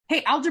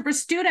Hey, algebra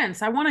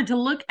students, I wanted to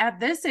look at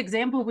this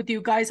example with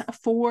you guys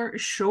for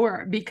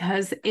sure,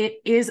 because it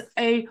is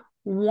a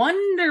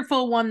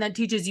wonderful one that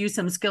teaches you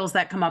some skills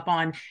that come up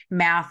on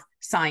math,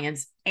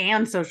 science,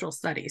 and social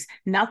studies.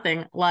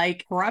 Nothing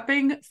like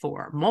prepping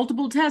for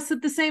multiple tests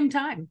at the same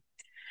time.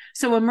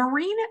 So a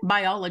marine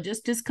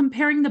biologist is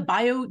comparing the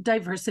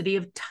biodiversity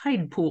of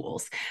tide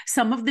pools.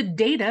 Some of the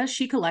data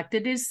she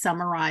collected is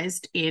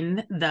summarized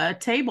in the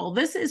table.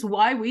 This is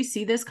why we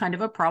see this kind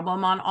of a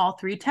problem on all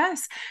three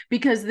tests,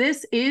 because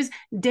this is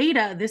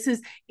data, this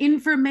is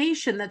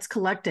information that's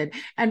collected,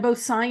 and both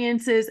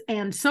sciences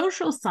and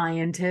social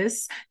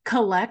scientists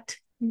collect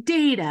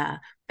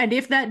data. And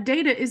if that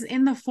data is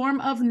in the form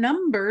of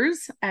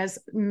numbers, as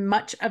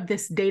much of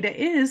this data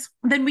is,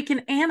 then we can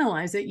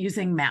analyze it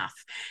using math.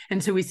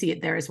 And so we see it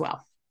there as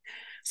well.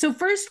 So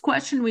first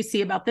question we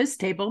see about this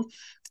table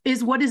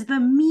is, what is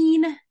the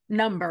mean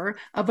number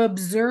of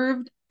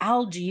observed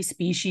algae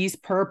species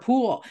per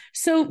pool?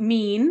 So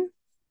mean,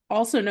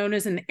 also known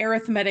as an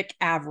arithmetic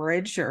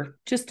average, or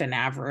just an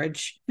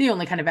average, the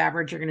only kind of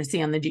average you're going to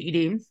see on the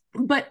GED.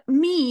 But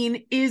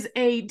mean is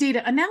a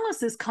data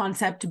analysis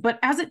concept, but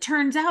as it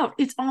turns out,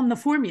 it's on the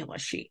formula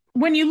sheet.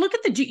 When you look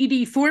at the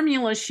GED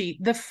formula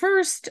sheet, the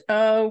first,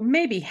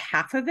 maybe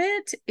half of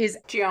it is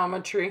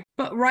geometry.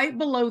 But right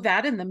below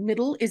that in the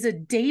middle is a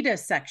data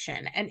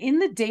section. And in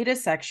the data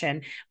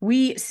section,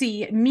 we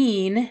see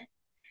mean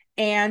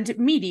and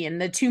median,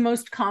 the two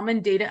most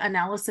common data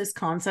analysis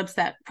concepts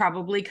that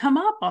probably come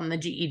up on the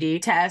GED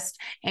test,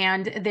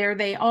 and there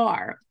they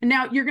are.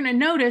 Now, you're going to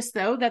notice,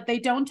 though, that they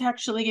don't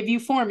actually give you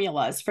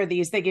formulas for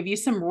these. They give you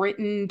some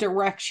written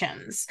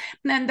directions,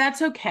 and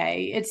that's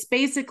okay. It's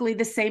basically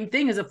the same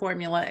thing as a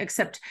formula,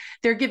 except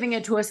they're giving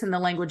it to us in the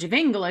language of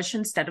English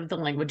instead of the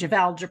language of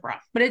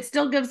algebra, but it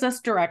still gives us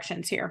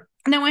directions here.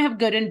 Now, I have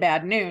good and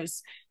bad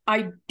news.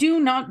 I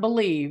do not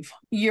believe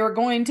you're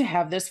going to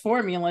have this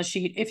formula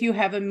sheet if you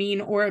have a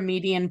mean or a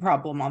median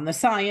problem on the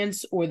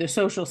science or the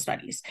social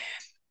studies.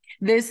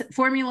 This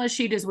formula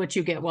sheet is what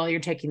you get while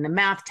you're taking the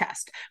math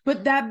test.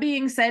 But that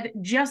being said,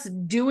 just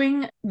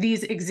doing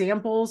these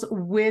examples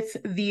with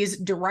these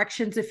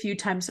directions a few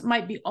times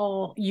might be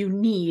all you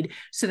need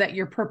so that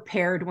you're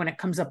prepared when it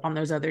comes up on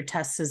those other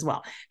tests as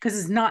well, because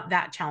it's not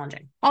that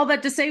challenging. All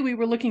that to say, we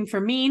were looking for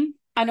mean.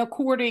 And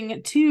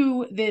according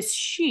to this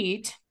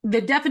sheet, the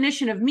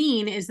definition of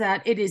mean is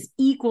that it is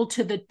equal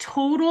to the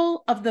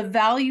total of the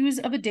values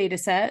of a data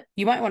set.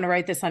 You might want to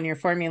write this on your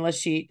formula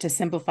sheet to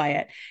simplify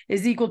it.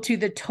 Is equal to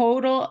the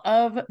total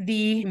of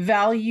the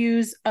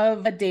values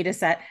of a data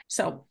set.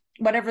 So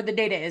whatever the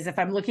data is, if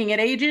I'm looking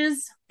at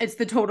ages, it's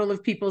the total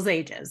of people's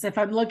ages. If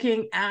I'm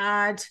looking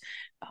at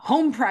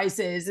home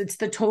prices, it's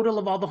the total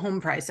of all the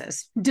home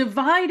prices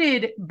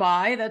divided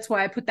by, that's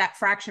why I put that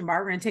fraction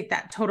bar. We're going to take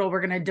that total, we're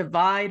going to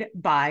divide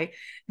by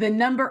the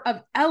number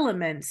of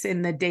elements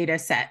in the data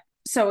set.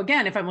 So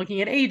again, if I'm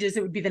looking at ages,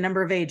 it would be the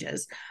number of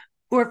ages.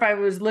 Or if I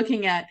was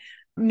looking at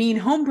mean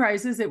home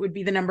prices, it would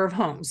be the number of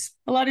homes.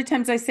 A lot of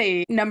times I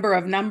say number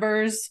of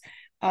numbers,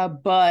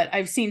 but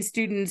I've seen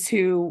students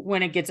who,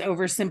 when it gets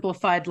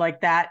oversimplified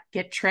like that,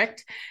 get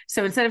tricked.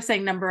 So instead of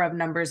saying number of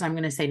numbers, I'm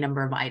going to say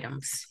number of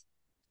items.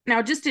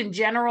 Now, just in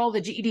general,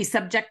 the GED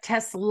subject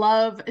tests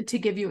love to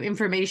give you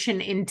information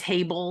in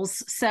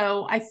tables.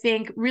 So I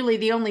think really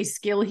the only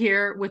skill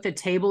here with a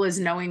table is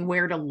knowing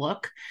where to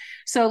look.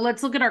 So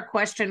let's look at our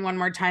question one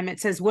more time. It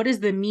says, what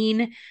is the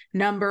mean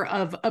number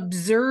of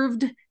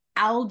observed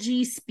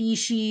algae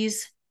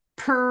species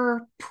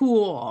per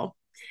pool?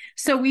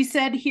 So we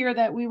said here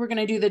that we were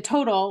going to do the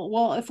total.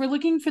 Well, if we're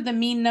looking for the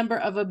mean number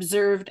of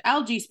observed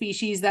algae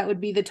species, that would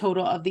be the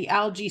total of the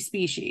algae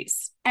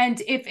species. And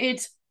if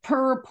it's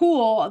per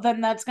pool,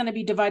 then that's going to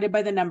be divided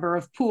by the number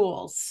of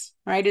pools,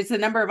 right? It's the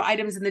number of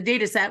items in the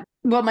data set.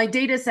 Well, my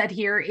data set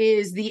here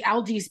is the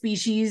algae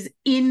species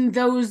in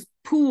those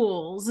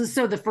pools.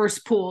 So the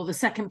first pool, the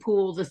second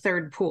pool, the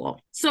third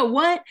pool. So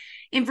what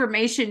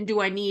information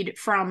do I need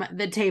from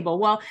the table?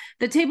 Well,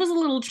 the table's a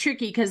little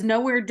tricky because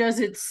nowhere does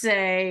it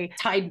say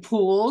tide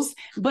pools,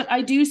 but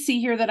I do see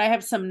here that I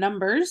have some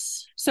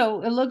numbers.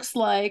 So it looks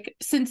like,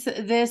 since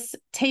this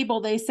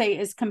table, they say,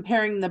 is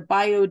comparing the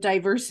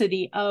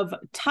biodiversity of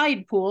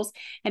tide pools,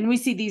 and we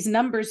see these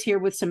numbers here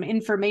with some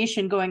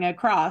information going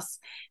across,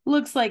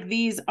 looks like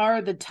these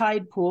are the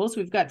tide pools.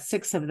 We've got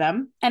 6 of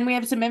them, and we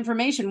have some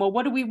information. Well,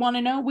 what do we want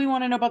to know? We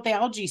want to know about the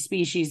algae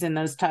species in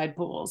those tide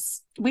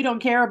pools. We don't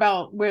care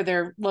about where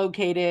they're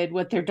located,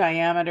 what their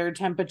diameter,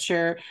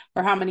 temperature,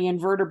 or how many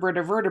invertebrate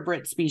or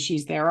vertebrate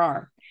species there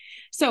are.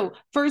 So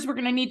first, we're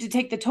going to need to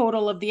take the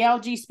total of the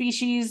algae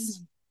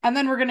species, and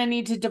then we're going to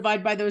need to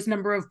divide by those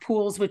number of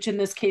pools, which in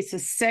this case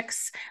is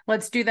 6.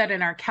 Let's do that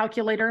in our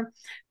calculator.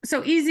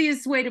 So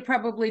easiest way to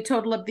probably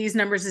total up these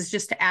numbers is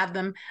just to add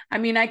them. I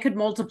mean, I could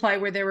multiply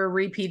where there were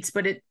repeats,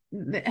 but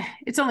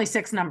it's only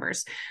 6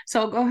 numbers. So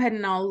I'll go ahead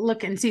and I'll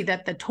look and see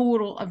that the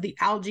total of the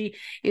algae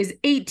is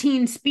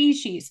 18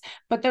 species,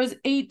 but those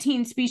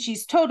 18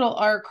 species total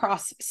are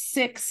across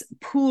 6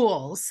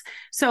 pools.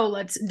 So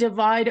let's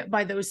divide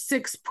by those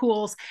 6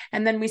 pools.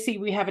 And then we see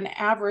we have an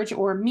average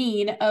or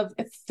mean of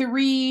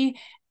 3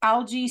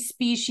 algae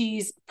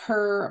species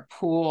per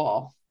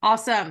pool.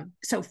 Awesome.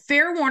 So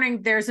fair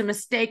warning, there's a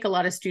mistake a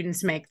lot of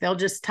students make. They'll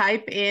just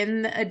type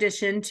in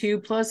addition 2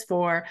 plus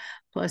 4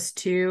 plus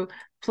 2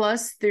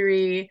 plus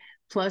 3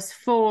 plus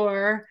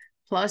 4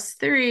 plus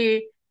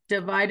 3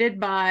 divided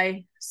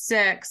by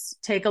 6.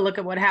 Take a look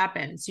at what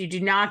happens. You do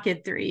not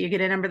get 3. You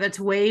get a number that's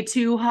way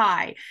too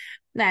high.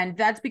 And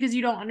that's because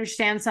you don't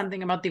understand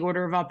something about the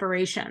order of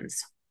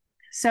operations.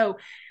 So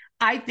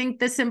I think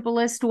the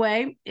simplest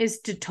way is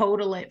to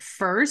total it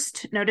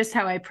first. Notice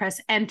how I press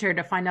enter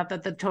to find out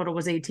that the total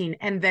was 18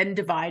 and then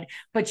divide.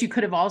 But you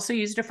could have also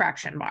used a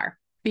fraction bar,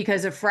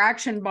 because a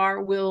fraction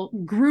bar will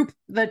group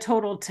the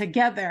total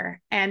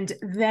together and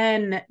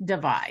then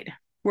divide.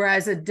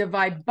 Whereas a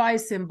divide by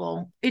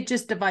symbol, it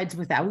just divides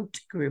without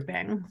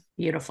grouping.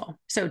 Beautiful.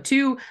 So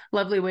 2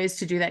 lovely ways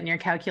to do that in your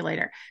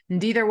calculator.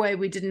 And either way,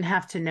 we didn't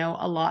have to know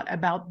a lot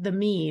about the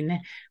mean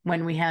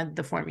when we had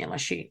the formula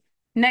sheet.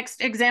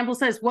 Next example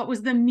says, what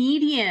was the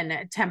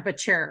median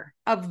temperature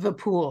of the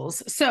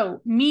pools? So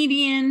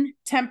median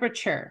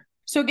temperature.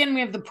 So again,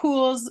 we have the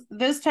pools.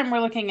 This time we're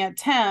looking at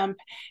temp,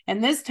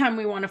 and this time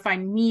we want to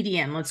find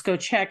median. Let's go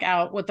check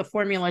out what the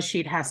formula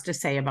sheet has to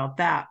say about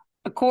that.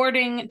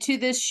 According to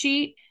this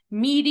sheet,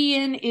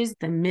 median is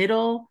the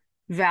middle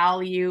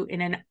value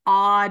in an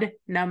odd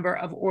number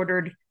of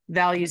ordered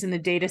values in the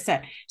data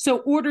set. So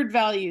ordered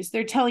values,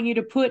 they're telling you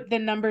to put the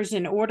numbers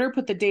in order,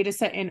 put the data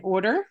set in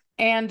order.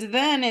 And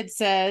then it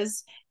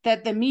says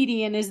that the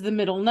median is the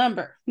middle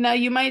number. Now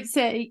you might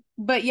say,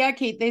 but yeah,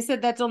 Kate, they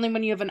said that's only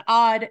when you have an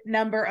odd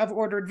number of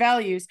ordered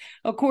values.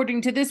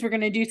 According to this, we're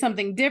going to do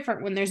something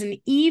different when there's an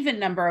even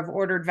number of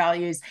ordered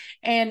values.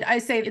 And I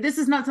say, this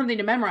is not something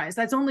to memorize.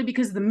 That's only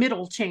because the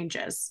middle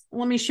changes.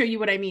 Let me show you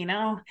what I mean.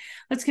 Oh,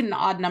 let's get an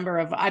odd number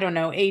of, I don't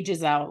know,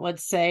 ages out.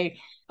 Let's say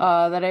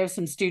that I have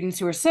some students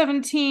who are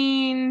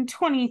 17,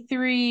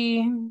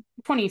 23,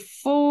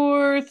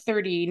 24,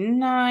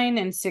 39,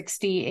 and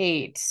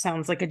 68.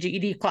 Sounds like a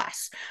GED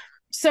class.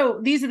 So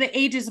these are the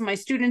ages of my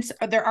students.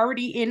 They're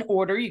already in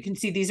order. You can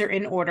see these are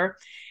in order.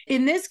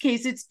 In this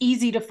case, it's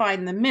easy to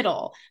find the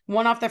middle.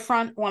 One off the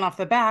front, one off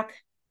the back,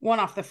 one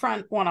off the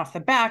front, one off the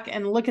back.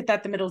 And look at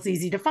that, the middle is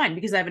easy to find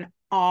because I have an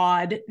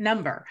odd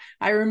number.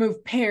 I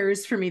remove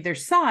pairs from either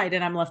side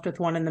and I'm left with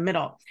one in the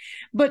middle.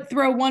 But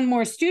throw one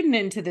more student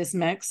into this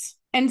mix,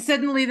 and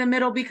suddenly the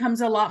middle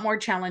becomes a lot more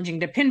challenging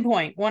to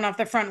pinpoint. One off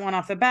the front, one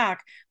off the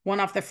back, one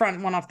off the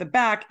front, one off the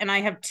back, and I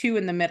have 2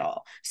 in the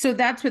middle. So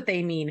that's what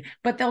they mean.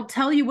 But they'll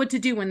tell you what to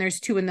do when there's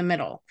 2 in the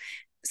middle.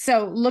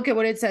 So look at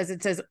what it says.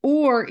 It says,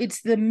 or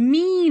it's the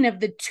mean of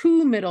the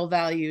 2 middle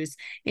values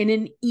in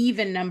an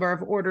even number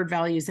of ordered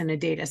values in a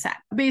data set.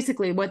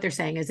 Basically, what they're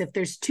saying is if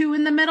there's 2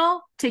 in the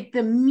middle, take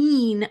the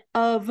mean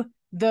of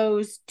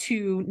those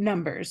 2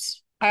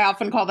 numbers. I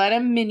often call that a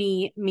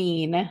mini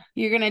mean.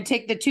 You're going to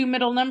take the 2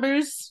 middle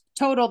numbers,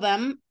 total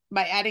them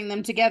by adding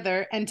them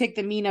together, and take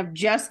the mean of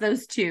just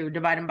those 2,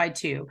 divide them by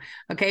 2.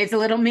 Okay, it's a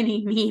little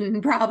mini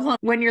mean problem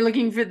when you're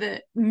looking for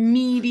the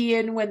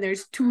median when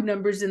there's 2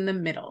 numbers in the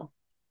middle.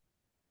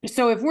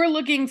 So if we're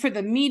looking for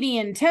the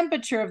median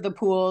temperature of the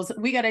pools,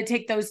 we got to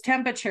take those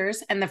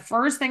temperatures. And the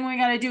first thing we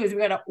got to do is we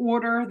got to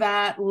order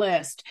that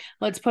list.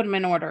 Let's put them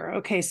in order.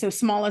 Okay, so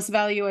smallest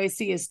value I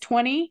see is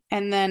 20.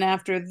 And then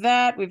after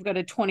that, we've got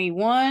a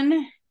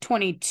 21,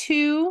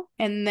 22,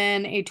 and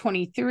then a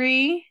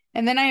 23.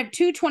 And then I have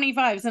 2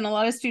 25s, and a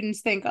lot of students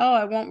think, oh,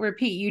 I won't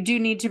repeat. You do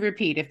need to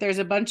repeat. If there's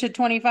a bunch of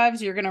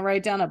 25s, you're going to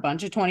write down a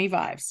bunch of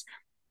 25s.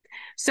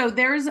 So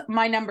there's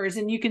my numbers,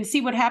 and you can see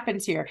what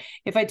happens here.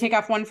 If I take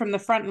off one from the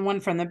front and one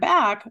from the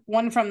back,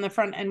 one from the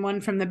front and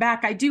one from the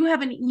back, I do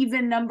have an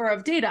even number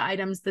of data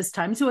items this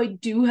time. So I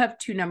do have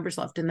 2 numbers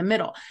left in the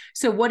middle.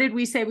 So what did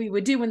we say we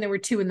would do when there were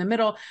 2 in the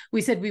middle?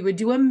 We said we would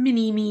do a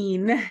mini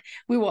mean.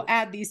 We will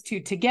add these 2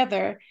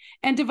 together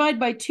and divide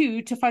by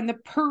 2 to find the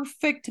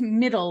perfect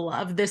middle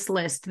of this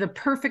list. The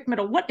perfect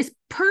middle. What is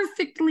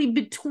perfectly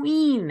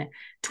between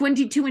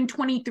 22 and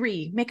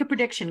 23? Make a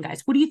prediction,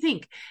 guys. What do you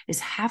think is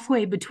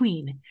halfway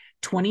between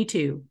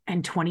 22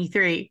 and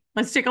 23?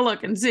 Let's take a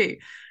look and see.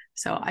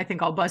 So I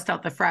think I'll bust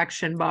out the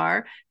fraction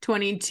bar.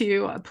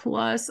 22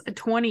 plus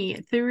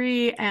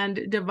 23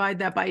 and divide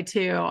that by 2.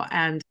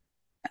 And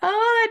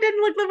oh, that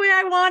didn't look the way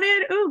I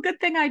wanted. Oh, good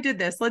thing I did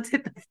this. Let's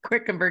hit the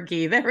quick convert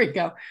key. There we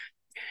go.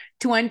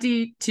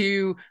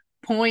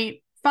 22.5.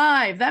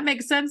 That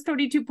makes sense.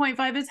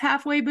 22.5 is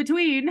halfway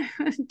between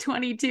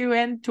 22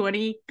 and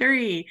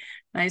 23.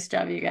 Nice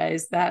job, you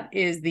guys. That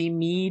is the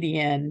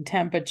median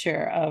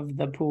temperature of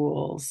the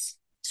pools.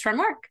 Strong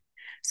work.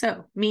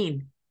 So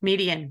mean,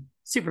 median,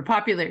 super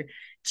popular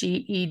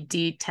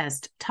GED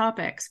test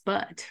topics,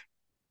 but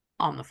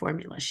on the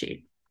formula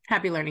sheet.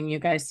 Happy learning, you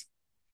guys.